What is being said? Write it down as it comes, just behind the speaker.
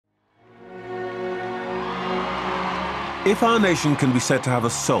If our nation can be said to have a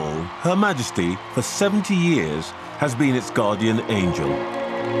soul, Her Majesty, for 70 years, has been its guardian angel.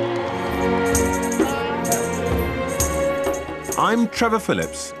 I'm Trevor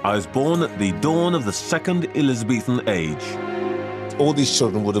Phillips. I was born at the dawn of the Second Elizabethan Age. All these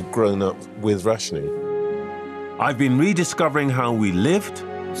children would have grown up with rationing. I've been rediscovering how we lived.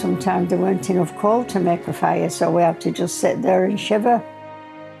 Sometimes there weren't enough coal to make a fire, so we had to just sit there and shiver.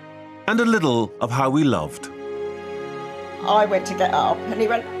 And a little of how we loved. I went to get up and he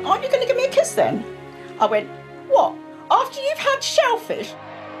went, "Aren't you going to give me a kiss then?" I went, "What? After you've had shellfish?"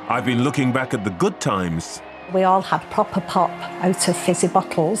 I've been looking back at the good times. We all had proper pop out of fizzy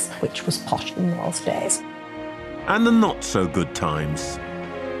bottles, which was posh in those days. And the not-so-good times.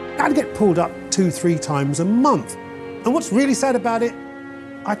 I'd get pulled up 2-3 times a month. And what's really sad about it,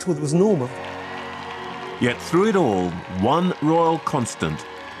 I thought it was normal. Yet through it all, one royal constant.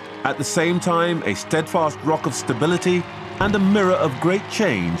 At the same time, a steadfast rock of stability and a mirror of great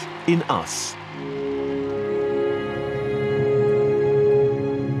change in us.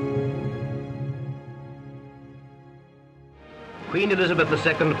 Queen Elizabeth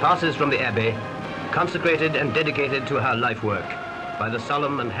II passes from the Abbey, consecrated and dedicated to her life work by the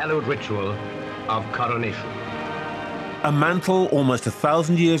solemn and hallowed ritual of coronation. A mantle almost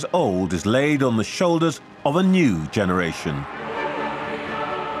 1,000 years old is laid on the shoulders of a new generation.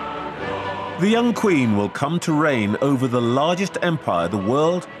 The young Queen will come to reign over the largest empire the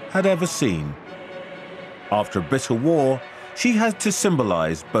world had ever seen. After a bitter war, she has to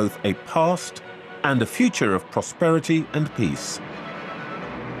symbolize both a past and a future of prosperity and peace.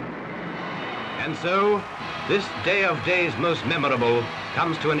 And so, this day of days most memorable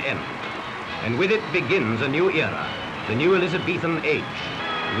comes to an end. And with it begins a new era, the new Elizabethan age.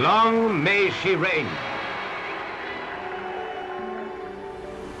 Long may she reign.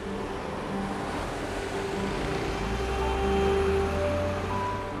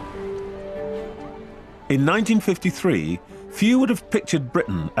 In 1953, few would have pictured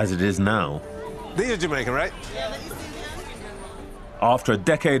Britain as it is now. These are Jamaican, right? After a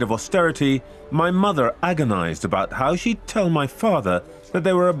decade of austerity, my mother agonized about how she'd tell my father that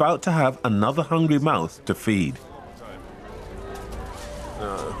they were about to have another hungry mouth to feed.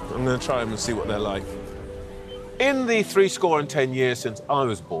 I'm going to try them and see what they're like. In the 70 years since I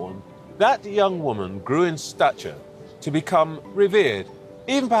was born, that young woman grew in stature to become revered,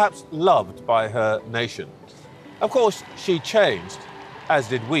 even perhaps loved by her nation. Of course, she changed, as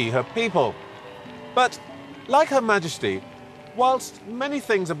did we, her people. But, like Her Majesty, whilst many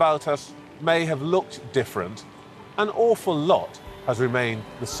things about us may have looked different, an awful lot has remained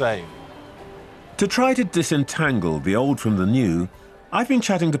the same. To try to disentangle the old from the new, I've been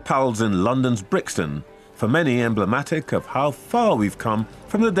chatting to pals in London's Brixton, for many emblematic of how far we've come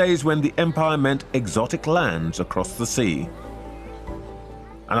from the days when the empire meant exotic lands across the sea.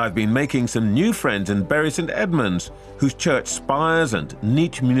 And I've been making some new friends in Bury St Edmunds, whose church spires and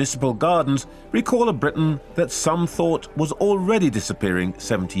neat municipal gardens recall a Britain that some thought was already disappearing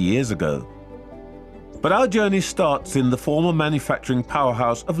 70 years ago. But our journey starts in the former manufacturing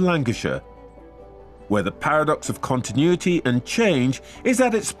powerhouse of Lancashire, where the paradox of continuity and change is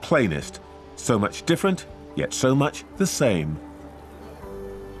at its plainest, so much different, yet so much the same.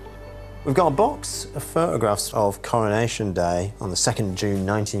 We've got a box of photographs of Coronation Day on the 2nd of June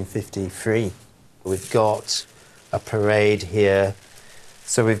 1953. We've got a parade here.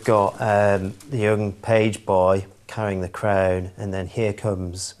 So we've got the young page boy carrying the crown, and then here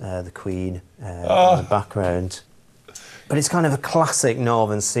comes the Queen in the background. But it's kind of a classic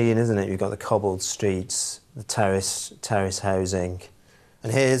northern scene, isn't it? You've got the cobbled streets, the terrace housing.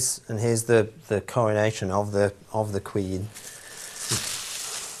 And here's the coronation of the Queen.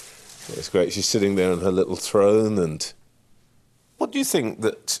 It's great. She's sitting there on her little throne. And what do you think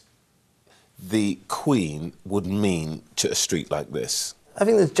that the Queen would mean to a street like this? I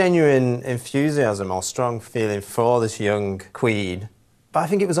think there's genuine enthusiasm or strong feeling for this young Queen. But I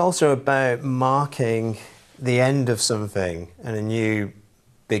think it was also about marking the end of something and a new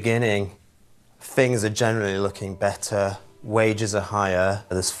beginning. Things are generally looking better, wages are higher,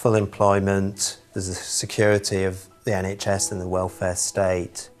 there's full employment, there's the security of the NHS and the welfare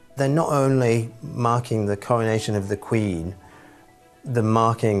state. They're not only marking the coronation of the Queen, they're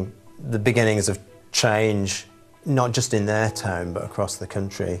marking the beginnings of change, not just in their town, but across the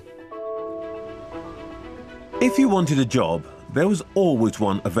country. If you wanted a job, there was always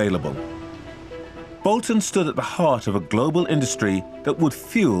one available. Bolton stood at the heart of a global industry that would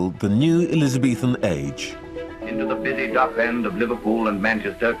fuel the new Elizabethan age. Into the busy dock end of Liverpool and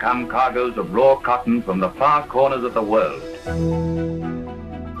Manchester come cargoes of raw cotton from the far corners of the world.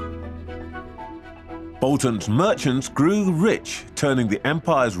 Bolton's merchants grew rich, turning the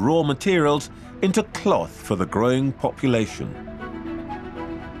empire's raw materials into cloth for the growing population.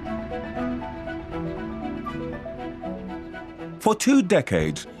 For 2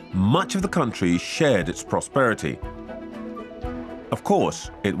 decades, much of the country shared its prosperity. Of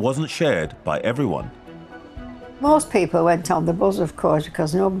course, it wasn't shared by everyone. Most people went on the bus, of course,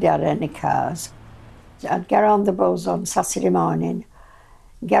 because nobody had any cars. I'd get on the bus on Saturday morning,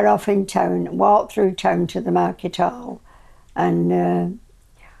 get off in town, walk through town to the market hall, and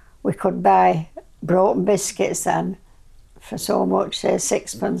we could buy broken biscuits then for so much, say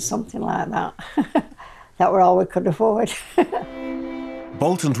 6pence, something like that. That were all we could afford.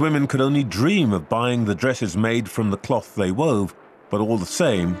 Bolton's women could only dream of buying the dresses made from the cloth they wove, but all the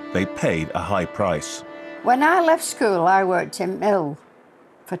same, they paid a high price. When I left school, I worked in mill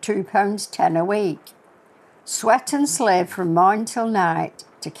for £2.10 a week. Sweat and slave from morning till night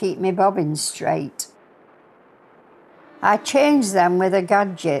to keep me bobbins straight. I changed them with a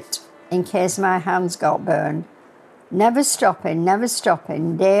gadget in case my hands got burned. Never stopping,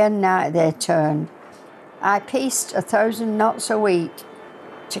 day and night they turned. I pieced 1,000 knots a week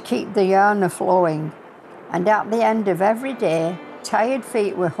to keep the yarn a-flowing, and at the end of every day, tired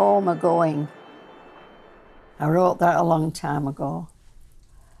feet were home a-going. I wrote that a long time ago.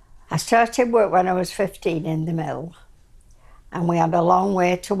 I started work when I was 15 in the mill, and we had a long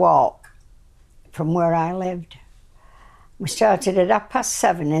way to walk from where I lived. We started at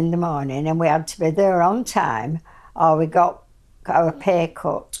 7:30 in the morning, and we had to be there on time, or we got our pay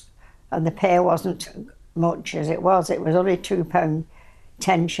cut, and the pay wasn't much as it was. It was only £2,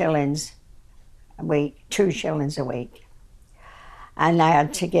 10 shillings a week, 2 shillings a week. And I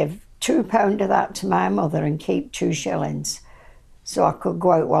had to give £2 of that to my mother and keep 2 shillings. So I could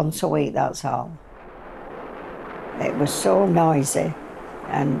go out once a week, that's all. It was so noisy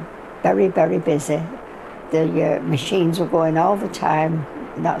and very, very busy. The machines were going all the time.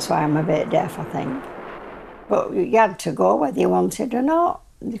 That's why I'm a bit deaf, I think. But you had to go whether you wanted or not,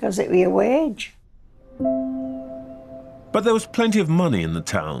 because it was your wage. But there was plenty of money in the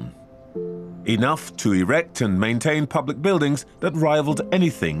town. Enough to erect and maintain public buildings that rivaled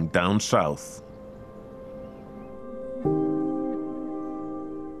anything down south.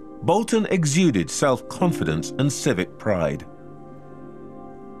 Bolton exuded self-confidence and civic pride.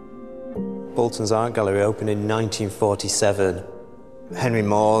 Bolton's art gallery opened in 1947. Henry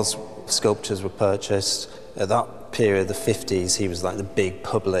Moore's sculptures were purchased. At that period, the 50s, he was like the big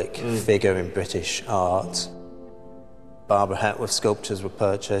public figure in British art. Barbara Hepworth sculptures were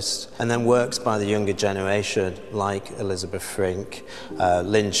purchased, and then works by the younger generation like Elizabeth Frink,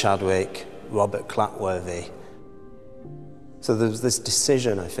 Lynn Chadwick, Robert Clatworthy. So there was this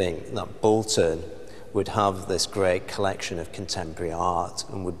decision, I think, that Bolton would have this great collection of contemporary art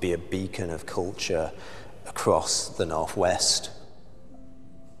and would be a beacon of culture across the Northwest.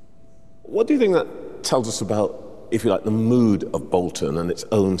 What do you think that tells us about, if you like, the mood of Bolton and its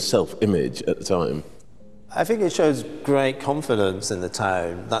own self-image at the time? I think it shows great confidence in the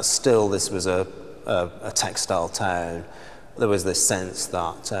town, that still this was a textile town. There was this sense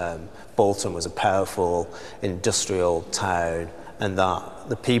that Bolton was a powerful industrial town, and that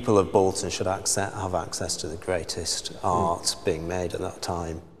the people of Bolton should have access to the greatest art being made at that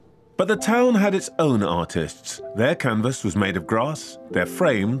time. But the town had its own artists. Their canvas was made of grass, their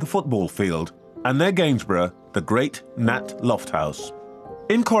frame the football field, and their Gainsborough the great Nat Lofthouse.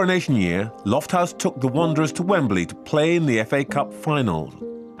 In Coronation year, Lofthouse took the Wanderers to Wembley to play in the FA Cup final.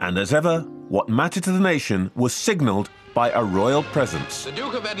 And as ever, what mattered to the nation was signalled by a royal presence. The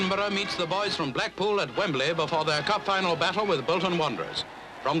Duke of Edinburgh meets the boys from Blackpool at Wembley before their cup final battle with Bolton Wanderers.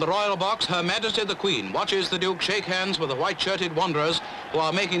 From the royal box, Her Majesty the Queen watches the Duke shake hands with the white-shirted Wanderers, who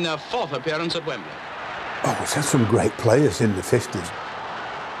are making their 4th appearance at Wembley. Oh, we've had some great players in the 50s.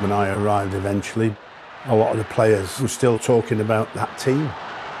 When I arrived eventually, a lot of the players were still talking about that team.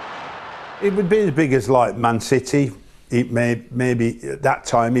 It would be as big as like Man City, maybe at that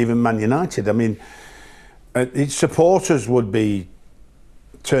time even Man United. I mean, its supporters would be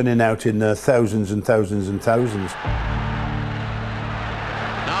turning out in their thousands and thousands and thousands.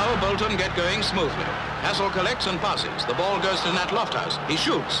 Now Bolton get going smoothly. Hassel collects and passes. The ball goes to Nat Lofthouse. He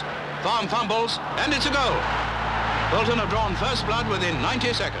shoots. Farm fumbles, and it's a goal. Bolton have drawn first blood within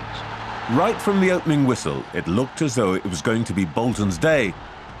 90 seconds. Right from the opening whistle, it looked as though it was going to be Bolton's day.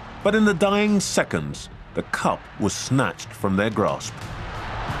 But in the dying seconds, the cup was snatched from their grasp.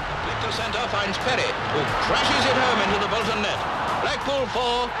 Flick to centre finds Perry, who crashes it home into the Bolton net. Blackpool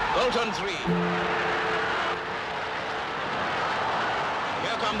 4, Bolton 3.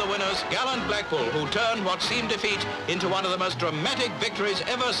 Here come the winners, gallant Blackpool, who turned what seemed defeat into one of the most dramatic victories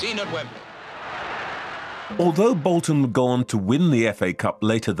ever seen at Wembley. Although Bolton would go on to win the FA Cup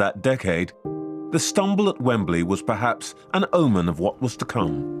later that decade, the stumble at Wembley was perhaps an omen of what was to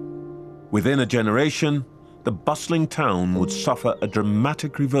come. Within a generation, the bustling town would suffer a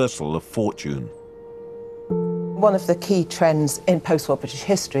dramatic reversal of fortune. One of the key trends in post-war British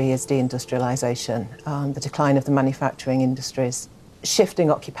history is deindustrialisation, the decline of the manufacturing industries, shifting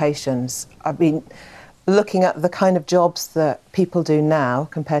occupations. I've been looking at the kind of jobs that people do now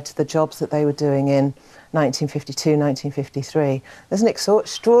compared to the jobs that they were doing in 1952, 1953. There's an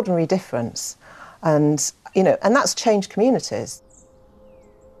extraordinary difference, and that's changed communities.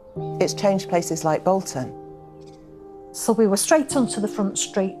 It's changed places like Bolton. So we were straight onto the front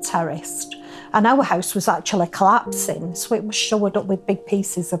street terraced, and our house was actually collapsing, so it was showered up with big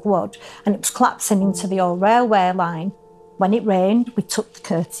pieces of wood, and it was collapsing into the old railway line. When it rained, we took the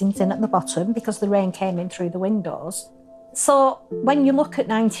curtains in at the bottom because the rain came in through the windows. So when you look at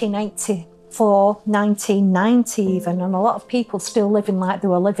 1984, 1990 even, and a lot of people still living like they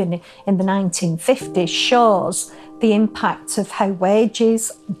were living in the 1950s, shows the impact of how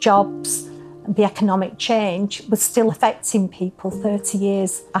wages, jobs, and the economic change was still affecting people 30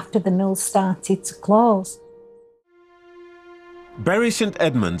 years after the mills started to close. Bury St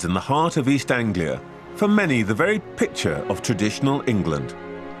Edmunds in the heart of East Anglia, for many the very picture of traditional England.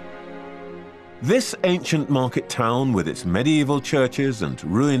 This ancient market town with its medieval churches and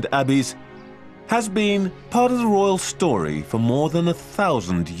ruined abbeys has been part of the royal story for more than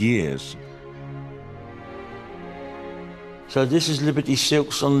 1,000 years. So this is Liberty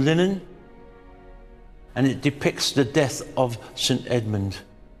silks on linen, and it depicts the death of St Edmund.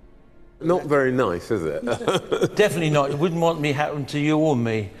 Not very nice, is it? Definitely not. You wouldn't want me to happen to you or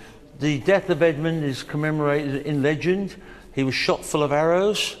me. The death of Edmund is commemorated in legend. He was shot full of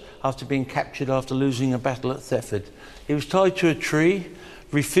arrows after being captured after losing a battle at Thetford. He was tied to a tree,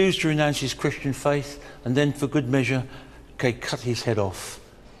 refused to renounce his Christian faith, and then, for good measure, cut his head off.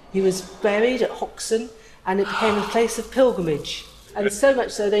 He was buried at Hoxton, and it became a place of pilgrimage. And so much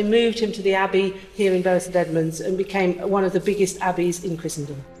so, they moved him to the abbey here in Bury St Edmunds and became one of the biggest abbeys in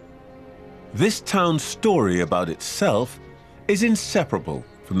Christendom. This town's story about itself is inseparable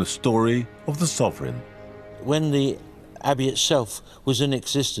from the story of the sovereign. When the abbey itself was in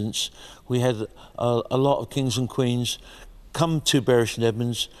existence, we had a lot of kings and queens come to Bury St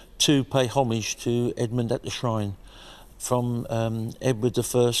Edmunds to pay homage to Edmund at the shrine, from Edward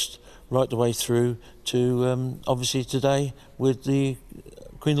I right the way through to obviously today with the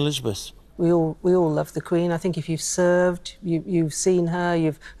Queen Elizabeth. We all love the Queen. I think if you've served, you've seen her,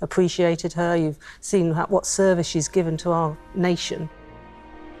 you've appreciated her, you've seen what service she's given to our nation.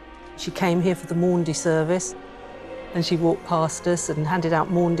 She came here for the Maundy service, and she walked past us and handed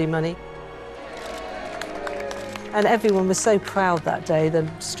out Maundy money. And everyone was so proud that day. The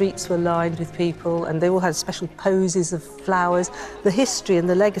streets were lined with people, and they all had special poses of flowers. The history and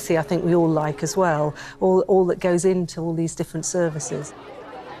the legacy, I think we all like as well, all that goes into all these different services.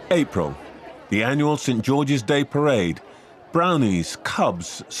 April, the annual St George's Day Parade. Brownies,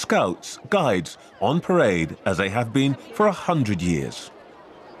 Cubs, Scouts, Guides on parade as they have been for 100 years.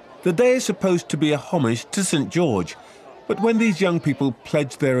 The day is supposed to be a homage to St George, but when these young people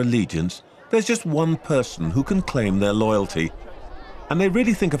pledge their allegiance, there's just one person who can claim their loyalty, and they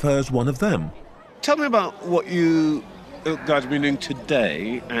really think of her as one of them. Tell me about what you guys have been doing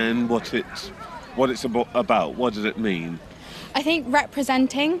today and what it's about. What does it mean? I think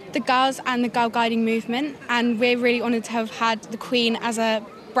representing the girls and the girl guiding movement, and we're really honoured to have had the Queen as a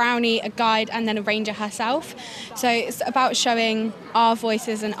brownie, a guide, and then a ranger herself. So it's about showing our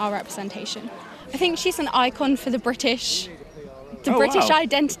voices and our representation. I think she's an icon for the British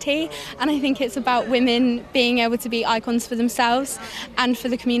identity, and I think it's about women being able to be icons for themselves and for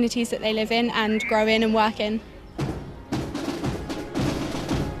the communities that they live in and grow in and work in.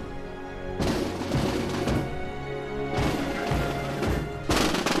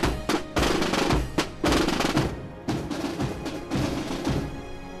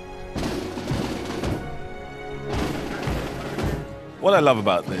 What I love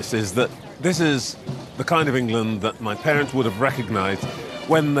about this is that this is the kind of England that my parents would have recognised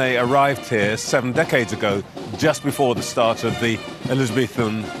when they arrived here 7 decades ago, just before the start of the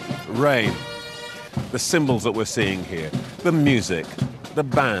Elizabethan reign. The symbols that we're seeing here, the music, the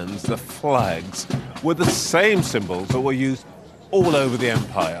bands, the flags, were the same symbols that were used all over the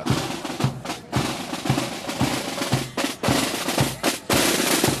empire.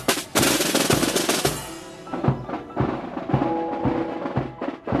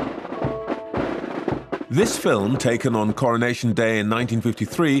 This film, taken on Coronation Day in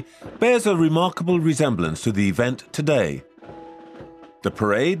 1953, bears a remarkable resemblance to the event today. The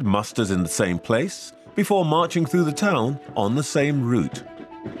parade musters in the same place, before marching through the town on the same route.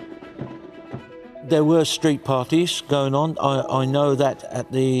 There were street parties going on. I know that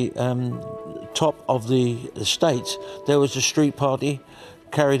at the top of the estate there was a street party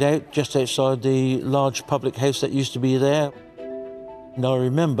carried out just outside the large public house that used to be there. And I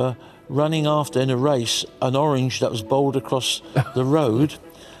remember running after in a race an orange that was bowled across the road,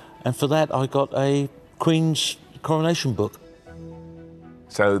 and for that I got a Queen's coronation book.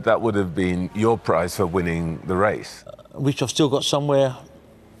 So that would have been your prize for winning the race? Which I've still got somewhere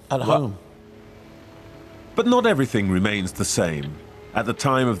at home. But not everything remains the same. At the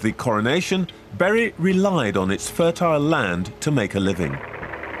time of the coronation, Bury relied on its fertile land to make a living.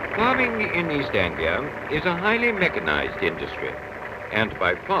 Farming in East Anglia is a highly mechanized industry and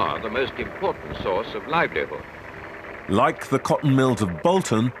by far the most important source of livelihood. Like the cotton mills of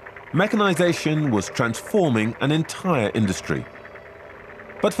Bolton, mechanization was transforming an entire industry.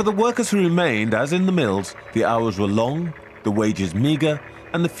 But for the workers who remained, as in the mills, the hours were long, the wages meagre,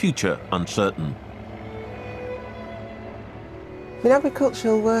 and the future uncertain. I mean,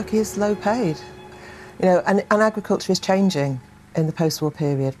 agricultural work is low paid, and agriculture is changing in the post-war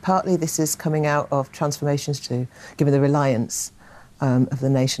period. Partly this is coming out of transformations too, given the reliance of the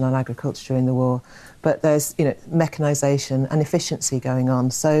nation on agriculture during the war. But there's, mechanisation and efficiency going on.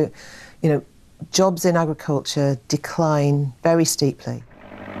 So, jobs in agriculture decline very steeply.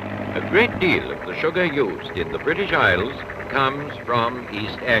 A great deal of the sugar used in the British Isles comes from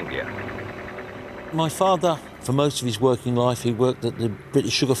East Anglia. My father, for most of his working life, he worked at the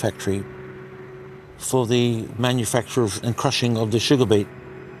British sugar factory for the manufacture and crushing of the sugar beet.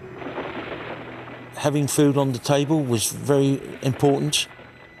 Having food on the table was very important,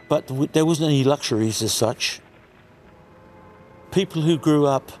 but there wasn't any luxuries as such. People who grew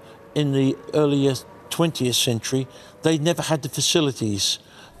up in the earlier 20th century, they never had the facilities.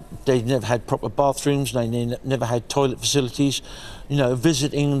 They never had proper bathrooms, they never had toilet facilities.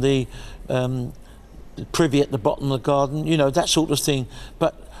 Visiting the privy at the bottom of the garden, that sort of thing.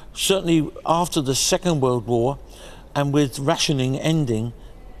 But certainly after the Second World War, and with rationing ending,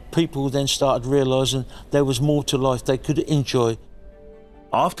 people then started realising there was more to life they could enjoy.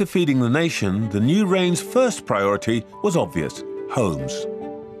 After feeding the nation, the new reign's first priority was obvious: homes.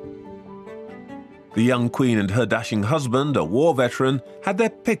 The young Queen and her dashing husband, a war veteran, had their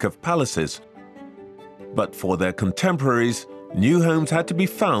pick of palaces. But for their contemporaries, new homes had to be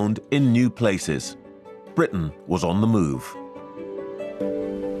found in new places. Britain was on the move.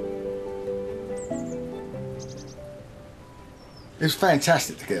 It was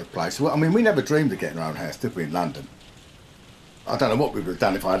fantastic to get a place. Well, I mean, we never dreamed of getting our own house, did we, in London? I don't know what we would have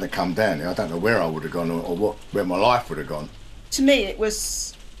done if I hadn't come down here. I don't know where I would have gone or where my life would have gone. To me, it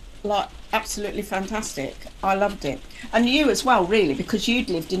was absolutely fantastic. I loved it. And you as well, really, because you'd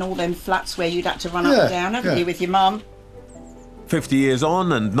lived in all them flats where you'd had to run up and down, haven't you, with your mum? 50 years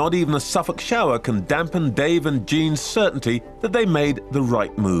on, and not even a Suffolk shower can dampen Dave and Jean's certainty that they made the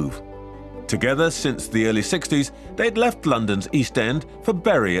right move. Together since the early 60s, they'd left London's East End for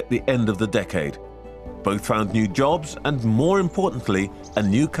Bury at the end of the decade. Both found new jobs and, more importantly, a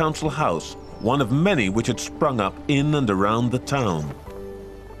new council house, one of many which had sprung up in and around the town.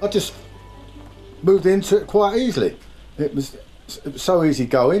 I just moved into it quite easily. It was so easy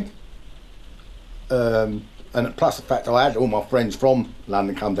going. And plus the fact I had all my friends from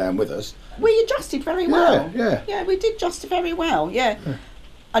London come down with us. We adjusted very well. Yeah. Yeah, we did adjust very well, yeah.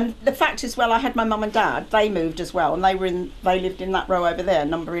 And the fact is, well, I had my mum and dad, they moved as well, and they lived in that row over there,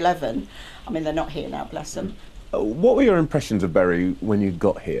 number 11. I mean, they're not here now, bless them. What were your impressions of Bury when you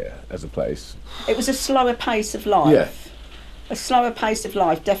got here as a place? It was a slower pace of life. Yeah. A slower pace of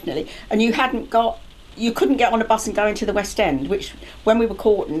life, definitely. And you couldn't get on a bus and go into the West End, which, when we were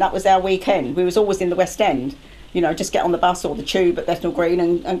courting, that was our weekend. We was always in the West End. Just get on the bus or the tube at Bethnal Green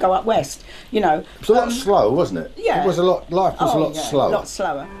and go up west, It was a lot slow, wasn't it? Yeah. Life was a lot slower. A lot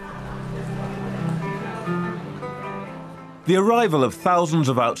slower. The arrival of thousands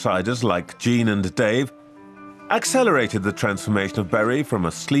of outsiders like Jean and Dave accelerated the transformation of Bury from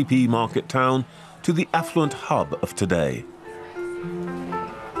a sleepy market town to the affluent hub of today.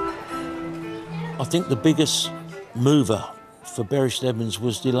 I think the biggest mover for Bury St Edmunds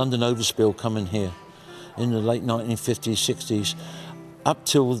was the London overspill coming here in the late 1950s, 60s. Up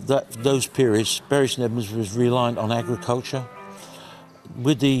till those periods, Bury St Edmunds was reliant on agriculture.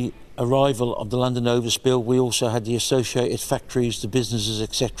 With the arrival of the London overspill, we also had the associated factories, the businesses,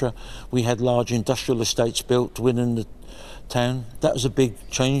 etc. We had large industrial estates built within the town. That was a big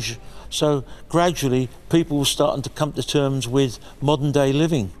change. So gradually, people were starting to come to terms with modern day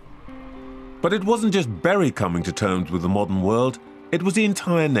living. But it wasn't just Bury coming to terms with the modern world, it was the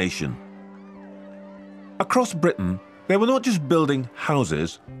entire nation. Across Britain, they were not just building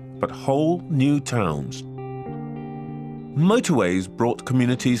houses, but whole new towns. Motorways brought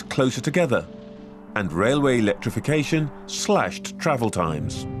communities closer together, and railway electrification slashed travel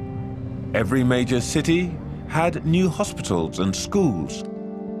times. Every major city had new hospitals and schools.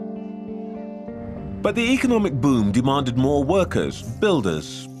 But the economic boom demanded more workers,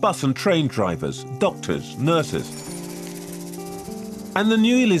 builders, bus and train drivers, doctors, nurses. And the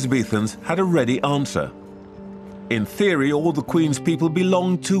new Elizabethans had a ready answer. In theory, all the Queen's people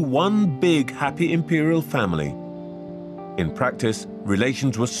belonged to one big, happy imperial family. In practice,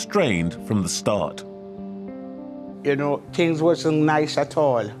 relations were strained from the start. You know, things wasn't nice at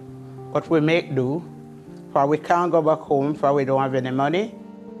all. But we make do, for we can't go back home, for we don't have any money.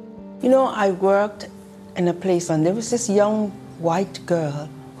 You know, I worked in a place and there was this young white girl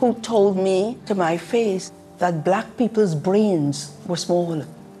who told me to my face that black people's brains were small,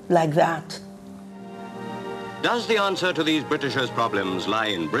 like that. Does the answer to these Britishers' problems lie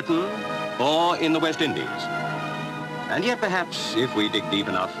in Britain or in the West Indies? And yet perhaps, if we dig deep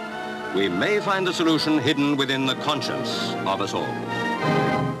enough, we may find the solution hidden within the conscience of us all.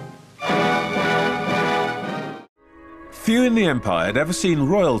 Few in the Empire had ever seen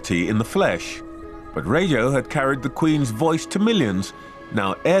royalty in the flesh, but radio had carried the Queen's voice to millions.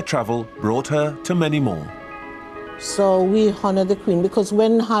 Now air travel brought her to many more. So we honor the Queen because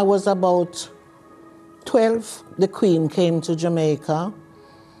when I was about 12, the Queen came to Jamaica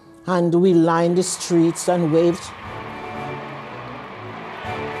and we lined the streets and waved.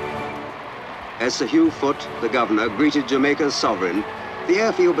 As Sir Hugh Foote, the governor, greeted Jamaica's sovereign, the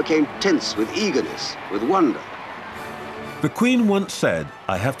airfield became tense with eagerness, with wonder. The Queen once said,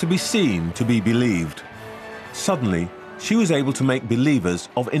 "I have to be seen to be believed." Suddenly, she was able to make believers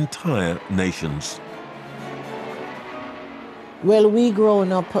of entire nations. Well, we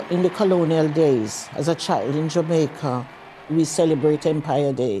grown up in the colonial days. As a child in Jamaica, we celebrate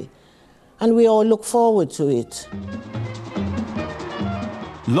Empire Day, and we all look forward to it.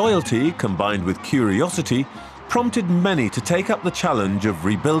 Loyalty, combined with curiosity, prompted many to take up the challenge of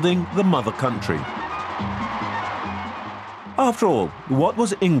rebuilding the mother country. After all, what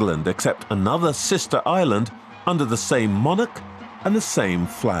was England except another sister island under the same monarch and the same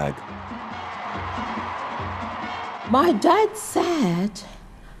flag? My dad said,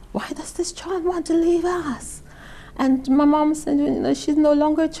 "Why does this child want to leave us?" And my mom said, "You know, she's no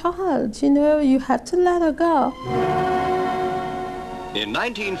longer a child, you know, you have to let her go." In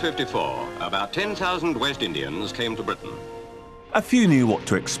 1954, about 10,000 West Indians came to Britain. A few knew what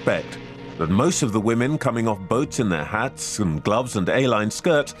to expect, but most of the women coming off boats in their hats and gloves and A-line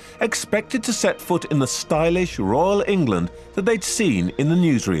skirts expected to set foot in the stylish Royal England that they'd seen in the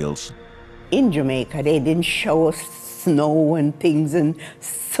newsreels. In Jamaica, they didn't show us snow and things and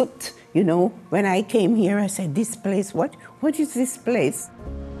soot, you know. When I came here, I said, "This place, what is this place?"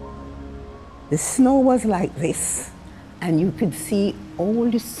 The snow was like this, and you could see all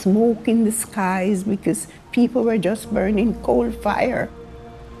the smoke in the skies because people were just burning coal fire.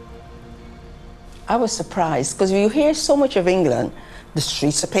 I was surprised, because you hear so much of England, the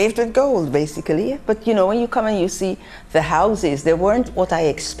streets are paved with gold, basically. But you know, when you come and you see the houses, they weren't what I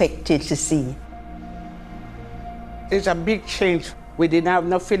expected to see. It's a big change. We didn't have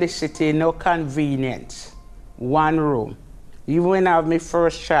no felicity, no convenience. One room. Even when I had my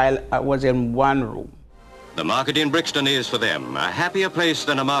first child, I was in one room. The market in Brixton is, for them, a happier place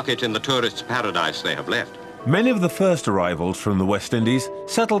than a market in the tourist's paradise they have left. Many of the first arrivals from the West Indies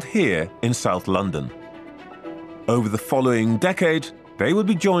settled here in South London. Over the following decade, they would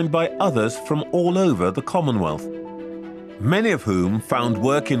be joined by others from all over the Commonwealth, many of whom found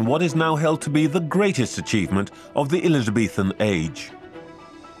work in what is now held to be the greatest achievement of the Elizabethan age.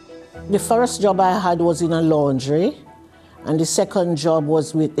 The first job I had was in a laundry, and the second job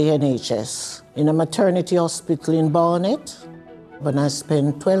was with the NHS in a maternity hospital in Barnet, but I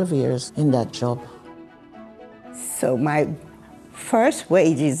spent 12 years in that job. So my first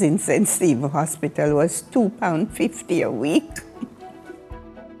wages in St. Stephen Hospital was £2.50 a week.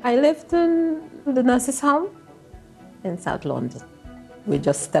 I lived in the nurses' home in South London. We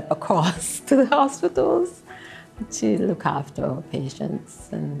just step across to the hospitals to look after our patients.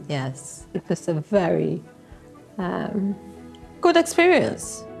 And yes, it was a very good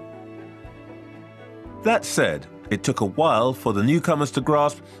experience. That said, it took a while for the newcomers to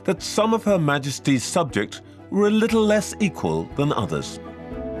grasp that some of Her Majesty's subjects were a little less equal than others.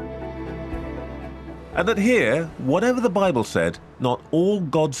 And that here, whatever the Bible said, not all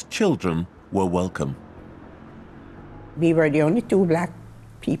God's children were welcome. We were the only two black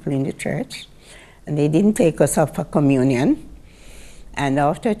people in the church, and they didn't take us up for communion. And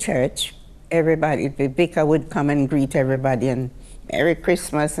after church, everybody, the vicar would come and greet everybody and Merry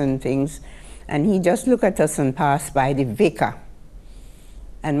Christmas and things. And he just looked at us and passed by, the vicar.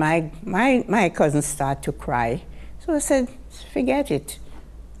 And my cousin started to cry. So I said, forget it.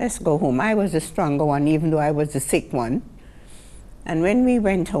 Let's go home. I was the stronger one, even though I was the sick one. And when we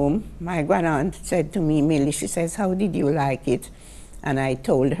went home, my grandaunt said to me, Millie, she says, how did you like it? And I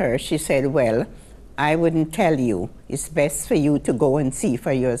told her, she said, well, I wouldn't tell you. It's best for you to go and see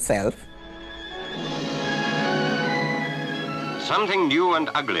for yourself. Something new and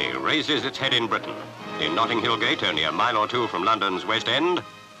ugly raises its head in Britain. In Notting Hill Gate, only a mile or two from London's West End,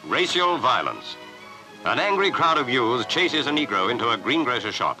 racial violence. An angry crowd of youths chases a Negro into a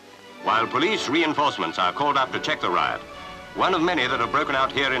greengrocer's shop, while police reinforcements are called up to check the riot. One of many that have broken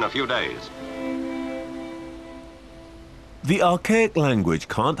out here in a few days. The archaic language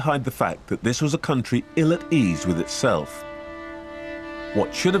can't hide the fact that this was a country ill at ease with itself.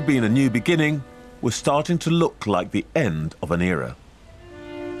 What should have been a new beginning was starting to look like the end of an era.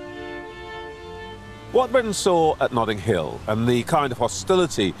 What Britain saw at Notting Hill and the kind of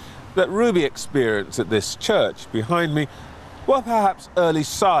hostility that Ruby experienced at this church behind me were perhaps early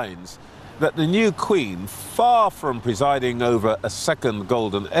signs that the new Queen, far from presiding over a second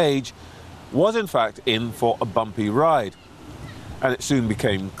golden age, was in fact in for a bumpy ride. And it soon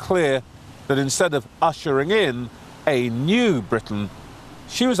became clear that instead of ushering in a new Britain,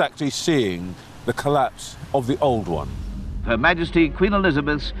 she was actually seeing the collapse of the old one. Her Majesty Queen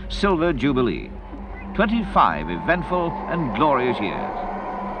Elizabeth's Silver Jubilee. 25 eventful and glorious years.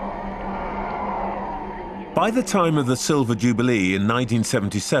 By the time of the Silver Jubilee in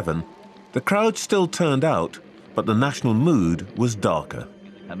 1977, the crowd still turned out, but the national mood was darker.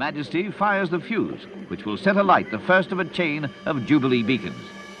 Her Majesty fires the fuse, which will set alight the first of a chain of Jubilee beacons.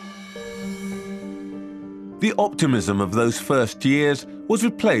 The optimism of those first years was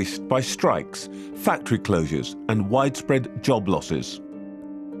replaced by strikes, factory closures, and widespread job losses.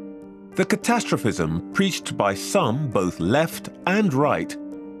 The catastrophism preached by some, both left and right,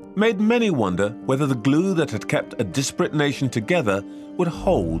 made many wonder whether the glue that had kept a disparate nation together would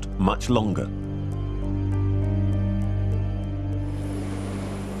hold much longer.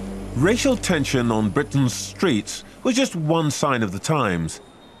 Racial tension on Britain's streets was just one sign of the times,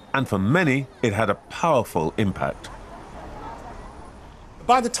 and for many it had a powerful impact.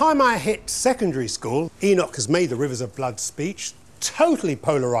 By the time I hit secondary school, Enoch Has Made the Rivers of Blood speech totally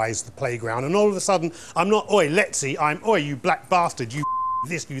polarised the playground, and all of a sudden I'm not oi Letzi, I'm oi you black bastard, you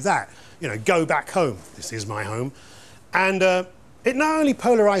this, you that, you know, go back home. This is my home. And it not only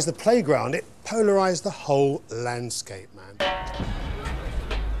polarised the playground, it polarised the whole landscape, man.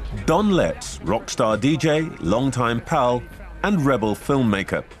 Don Letts, rock star DJ, longtime pal, and rebel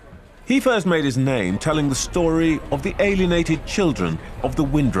filmmaker. He first made his name telling the story of the alienated children of the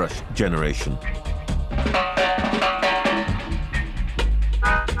Windrush generation.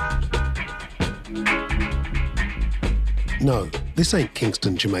 No, this ain't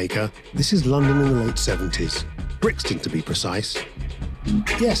Kingston, Jamaica. This is London in the late 70s. Brixton, to be precise.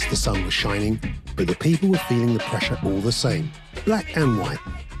 Yes, the sun was shining, but the people were feeling the pressure all the same, black and white.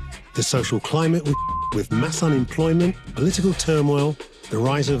 The social climate with mass unemployment, political turmoil, the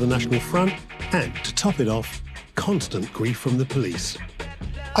rise of the National Front, and, to top it off, constant grief from the police.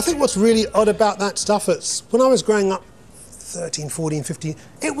 I think what's really odd about that stuff is, when I was growing up, 13, 14, 15,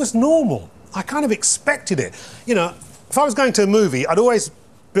 it was normal. I kind of expected it. You know, if I was going to a movie, I'd always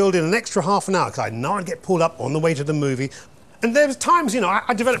build in an extra half an hour because I know I'd get pulled up on the way to the movie. And there was times, you know,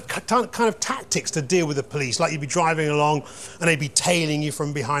 I developed kind of tactics to deal with the police, like you'd be driving along and they'd be tailing you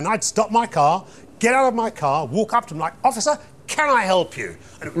from behind. I'd stop my car, get out of my car, walk up to them like, officer, can I help you?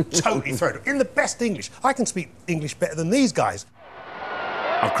 And it would totally throw it in the best English. I can speak English better than these guys.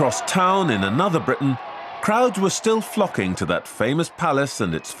 Across town in another Britain, crowds were still flocking to that famous palace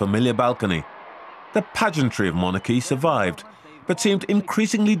and its familiar balcony. The pageantry of monarchy survived, but seemed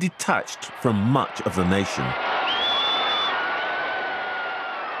increasingly detached from much of the nation.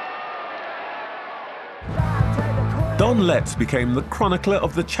 Don Letts became the chronicler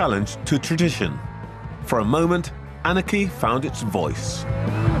of the challenge to tradition. For a moment, anarchy found its voice.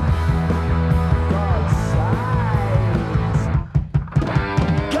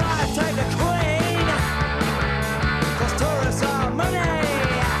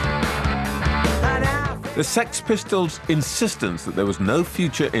 The Sex Pistols' insistence that there was no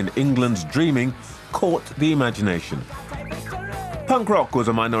future in England's dreaming caught the imagination. Punk rock was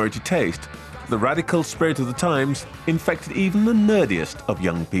a minority taste. The radical spirit of the times infected even the nerdiest of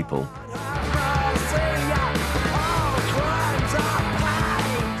young people.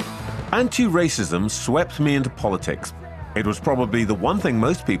 Anti-racism swept me into politics, It was probably the one thing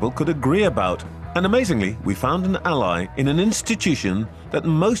most people could agree about. And amazingly, we found an ally in an institution that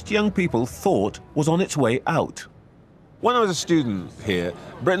most young people thought was on its way out. When I was a student here,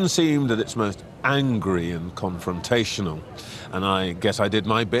 Britain seemed at its most angry and confrontational. And I guess I did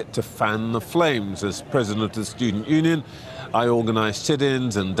my bit to fan the flames. As president of the student union, I organised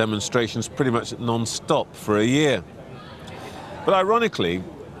sit-ins and demonstrations pretty much non-stop for a year. But ironically,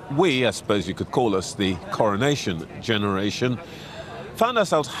 we, I suppose you could call us the coronation generation, found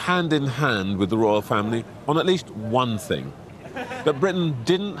ourselves hand in hand with the royal family on at least one thing: that Britain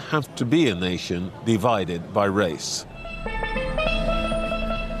didn't have to be a nation divided by race.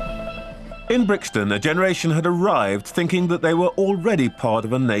 In Brixton, a generation had arrived thinking that they were already part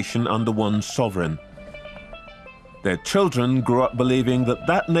of a nation under one sovereign. Their children grew up believing that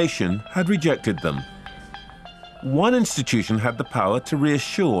that nation had rejected them. One institution had the power to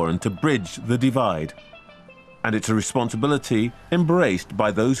reassure and to bridge the divide. And it's a responsibility embraced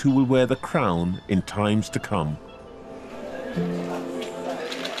by those who will wear the crown in times to come.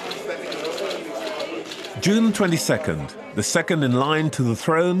 June 22nd, the second in line to the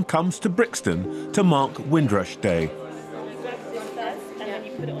throne comes to Brixton to mark Windrush Day.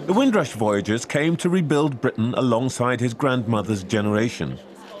 The Windrush voyagers came to rebuild Britain alongside his grandmother's generation.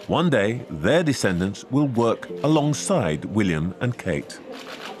 One day, their descendants will work alongside William and Kate.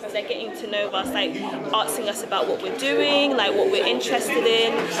 They're getting to know us, like asking us about what we're doing, like what we're interested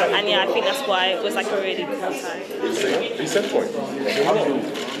in, and yeah, I think that's why it was like a really cool time.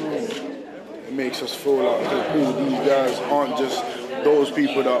 It makes us feel like all these guys aren't just those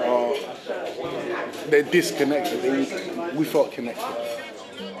people that are, they're disconnected. We felt connected.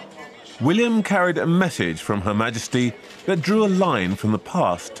 William carried a message from Her Majesty that drew a line from the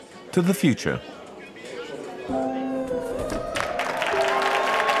past to the future.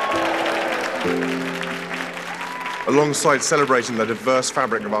 Alongside celebrating the diverse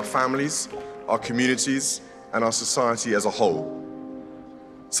fabric of our families, our communities, and our society as a whole,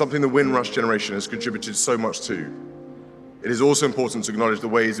 something the Windrush generation has contributed so much to, it is also important to acknowledge the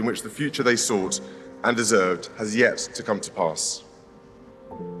ways in which the future they sought and deserved has yet to come to pass.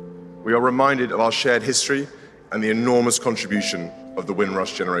 We are reminded of our shared history and the enormous contribution of the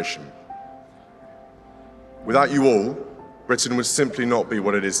Windrush generation. Without you all, Britain would simply not be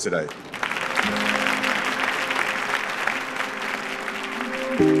what it is today.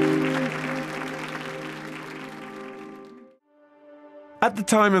 At the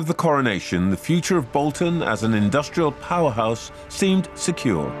time of the coronation, the future of Bolton as an industrial powerhouse seemed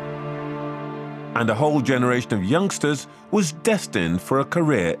secure. And a whole generation of youngsters was destined for a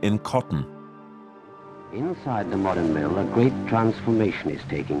career in cotton. Inside the modern mill, a great transformation is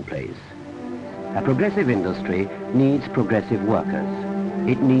taking place. A progressive industry needs progressive workers.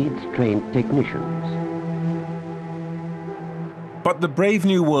 It needs trained technicians. But the brave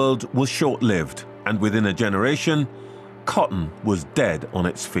new world was short-lived, and within a generation, cotton was dead on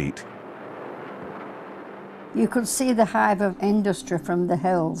its feet. You could see the hive of industry from the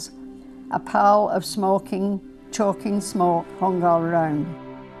hills. A pall of smoking, choking smoke hung all around.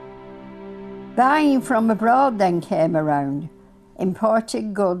 Buying from abroad then came around.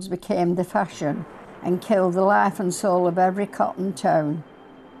 Imported goods became the fashion and killed the life and soul of every cotton town.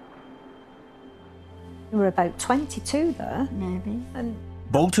 We were about 22 there. Maybe. And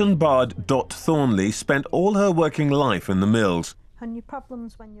Bolton bard Dot Thornley spent all her working life in the mills. your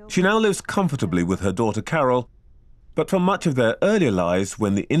problems when you're... She now lives comfortably with her daughter Carol, but for much of their earlier lives,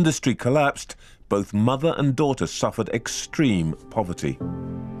 when the industry collapsed, both mother and daughter suffered extreme poverty.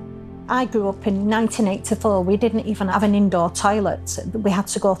 I grew up in 1984. We didn't even have an indoor toilet. We had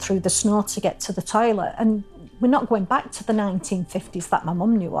to go through the snow to get to the toilet. And we're not going back to the 1950s that my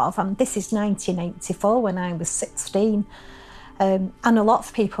mum knew of. And this is 1984 when I was 16. And a lot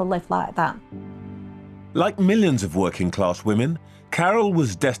of people live like that. Like millions of working-class women, Carol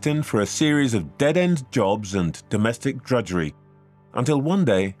was destined for a series of dead-end jobs and domestic drudgery, until one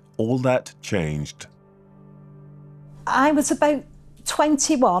day all that changed. I was about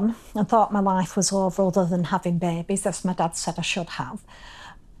 21 and thought my life was over other than having babies, as my dad said I should have.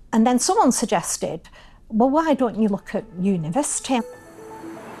 And then someone suggested, well, why don't you look at university?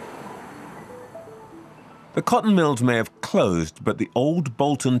 The cotton mills may have closed, but the old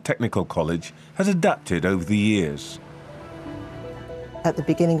Bolton Technical College has adapted over the years. At the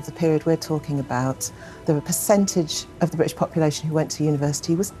beginning of the period we're talking about, the percentage of the British population who went to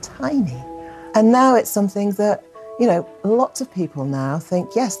university was tiny. And now it's something that, you know, lots of people now think,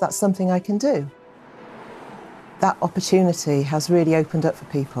 yes, that's something I can do. That opportunity has really opened up for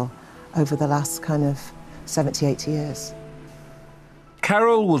people over the last kind of 70, 80 years.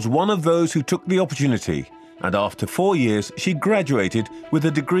 Carol was one of those who took the opportunity And after 4 years, she graduated with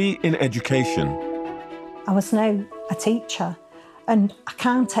a degree in education. I was now a teacher, and I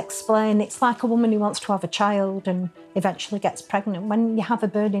can't explain. It's like a woman who wants to have a child and eventually gets pregnant. When you have a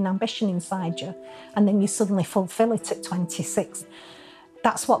burning ambition inside you and then you suddenly fulfil it at 26,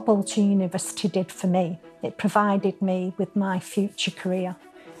 that's what Bolton University did for me. It provided me with my future career.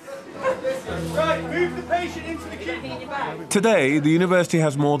 Right, move the patient into the queue. Today, the university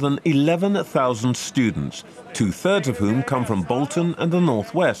has more than 11,000 students, 2/3 of whom come from Bolton and the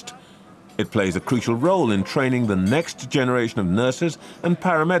Northwest. It plays a crucial role in training the next generation of nurses and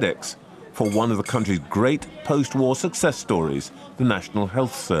paramedics for one of the country's great post-war success stories, the National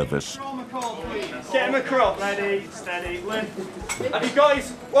Health Service. Get him across. Steady, steady, lift. And you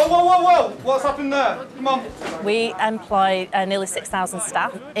guys, whoa, what's happened there? Come on. We employ nearly 6,000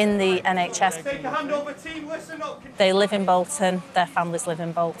 staff in the NHS. Take a hand over, team, listen up. They live in Bolton, their families live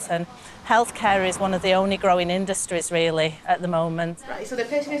in Bolton. Healthcare is one of the only growing industries, really, at the moment. Right, so the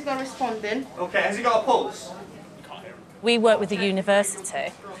patient is not responding. OK, has he got a pulse? We work with the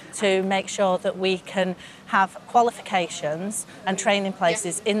university to make sure that we can have qualifications and training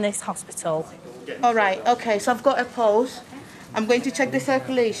places in this hospital. All right, OK, so I've got a pulse. I'm going to check the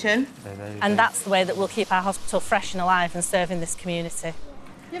circulation. And that's the way that we'll keep our hospital fresh and alive and serving this community.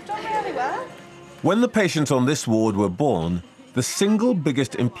 You've done really well. When the patients on this ward were born, the single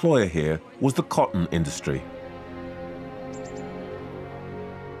biggest employer here was the cotton industry.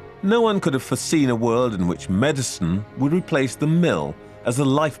 No one could have foreseen a world in which medicine would replace the mill as the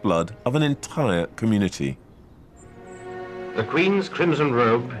lifeblood of an entire community. The Queen's crimson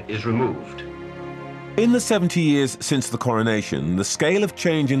robe is removed. In the 70 years since the coronation, the scale of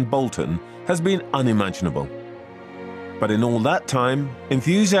change in Bolton has been unimaginable. But in all that time,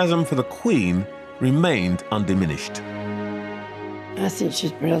 enthusiasm for the Queen remained undiminished. I think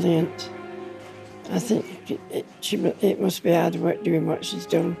she's brilliant. I think it must be hard work doing what she's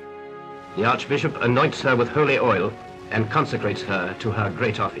done. The Archbishop anoints her with holy oil and consecrates her to her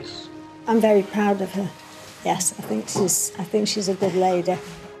great office. I'm very proud of her. Yes, I think she's a good lady.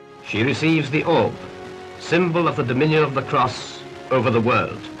 She receives the orb, symbol of the dominion of the cross over the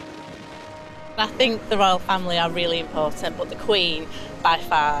world. I think the royal family are really important, but the Queen, by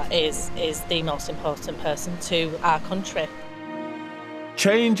far, is the most important person to our country.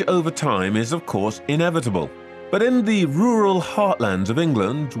 Change over time is, of course, inevitable. But in the rural heartlands of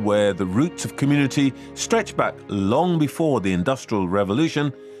England, where the roots of community stretch back long before the Industrial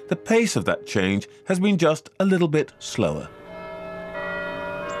Revolution, the pace of that change has been just a little bit slower.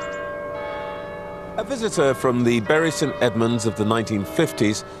 A visitor from the Bury St Edmunds of the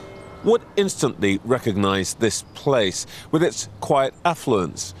 1950s would instantly recognise this place with its quiet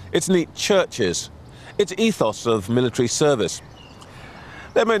affluence, its neat churches, its ethos of military service.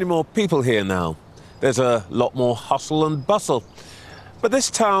 There are many more people here now. There's a lot more hustle and bustle. But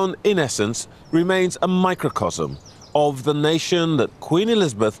this town, in essence, remains a microcosm of the nation that Queen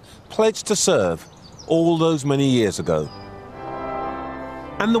Elizabeth pledged to serve all those many years ago.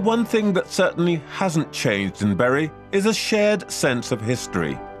 And the one thing that certainly hasn't changed in Bury is a shared sense of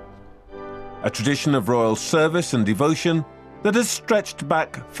history. A tradition of royal service and devotion that has stretched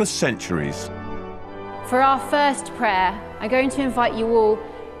back for centuries. For our first prayer, I'm going to invite you all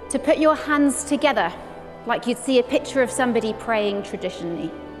to put your hands together like you'd see a picture of somebody praying traditionally.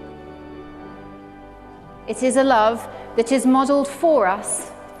 It is a love that is modelled for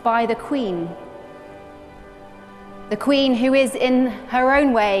us by the Queen. The Queen who is in her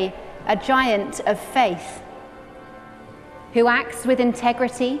own way a giant of faith, who acts with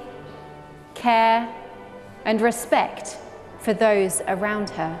integrity, care and respect for those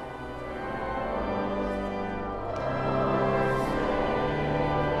around her.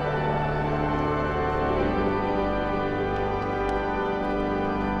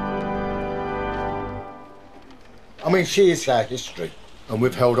 I mean, she is our history, and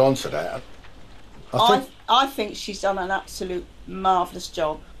we've held on to that. I think she's done an absolute marvellous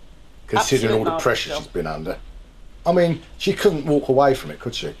job. Considering all the pressure she's been under. I mean, she couldn't walk away from it,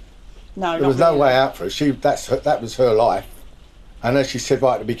 could she? No, there was no way out for her. That was her life. And as she said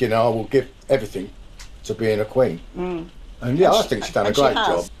right at the beginning, I will give everything to being a queen. Mm. And yeah, I think she's done a great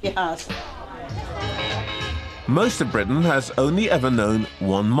job. She has. Most of Britain has only ever known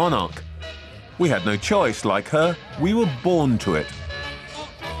one monarch. We had no choice. Like her, we were born to it.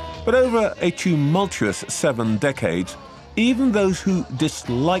 But over a tumultuous 7 decades, even those who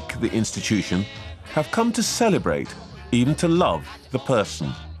dislike the institution have come to celebrate, even to love the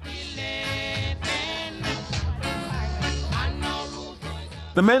person.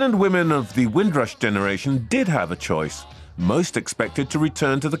 The men and women of the Windrush generation did have a choice. Most expected to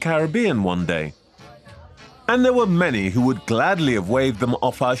return to the Caribbean one day. And there were many who would gladly have waved them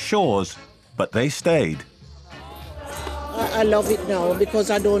off our shores, but they stayed. I love it now because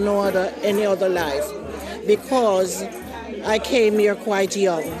I don't know any other life. Because I came here quite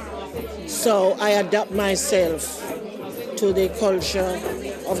young, so I adapt myself to the culture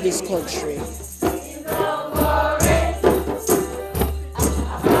of this country.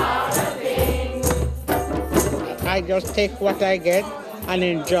 I just take what I get and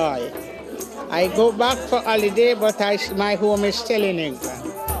enjoy. I go back for holiday, but my home is still in England.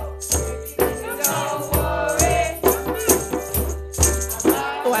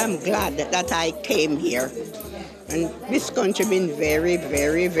 Oh, I'm glad that I came here. And this country been very,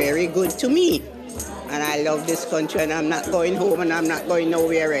 very, very good to me. And I love this country, and I'm not going home, and I'm not going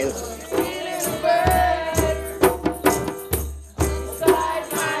nowhere else.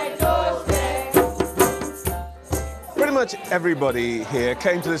 Pretty much everybody here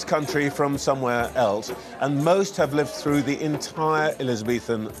came to this country from somewhere else, and most have lived through the entire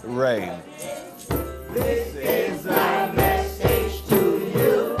Elizabethan reign. This is my message to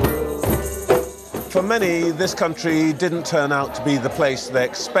you. For many, this country didn't turn out to be the place they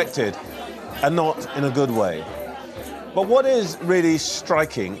expected, and not in a good way. But what is really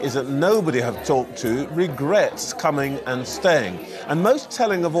striking is that nobody I've talked to regrets coming and staying. And most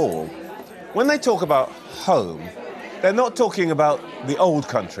telling of all, when they talk about home, they're not talking about the old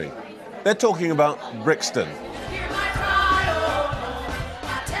country. They're talking about Brixton.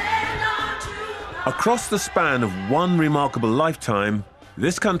 Across the span of one remarkable lifetime,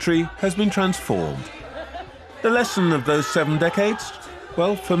 this country has been transformed. The lesson of those 7 decades?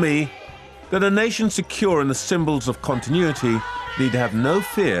 Well, for me, that a nation secure in the symbols of continuity need have no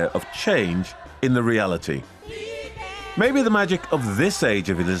fear of change in the reality. Maybe the magic of this age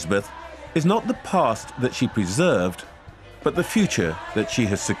of Elizabeth is not the past that she preserved, but the future that she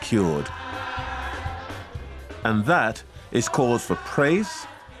has secured. And that is cause for praise,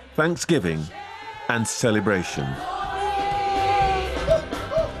 thanksgiving, and celebration.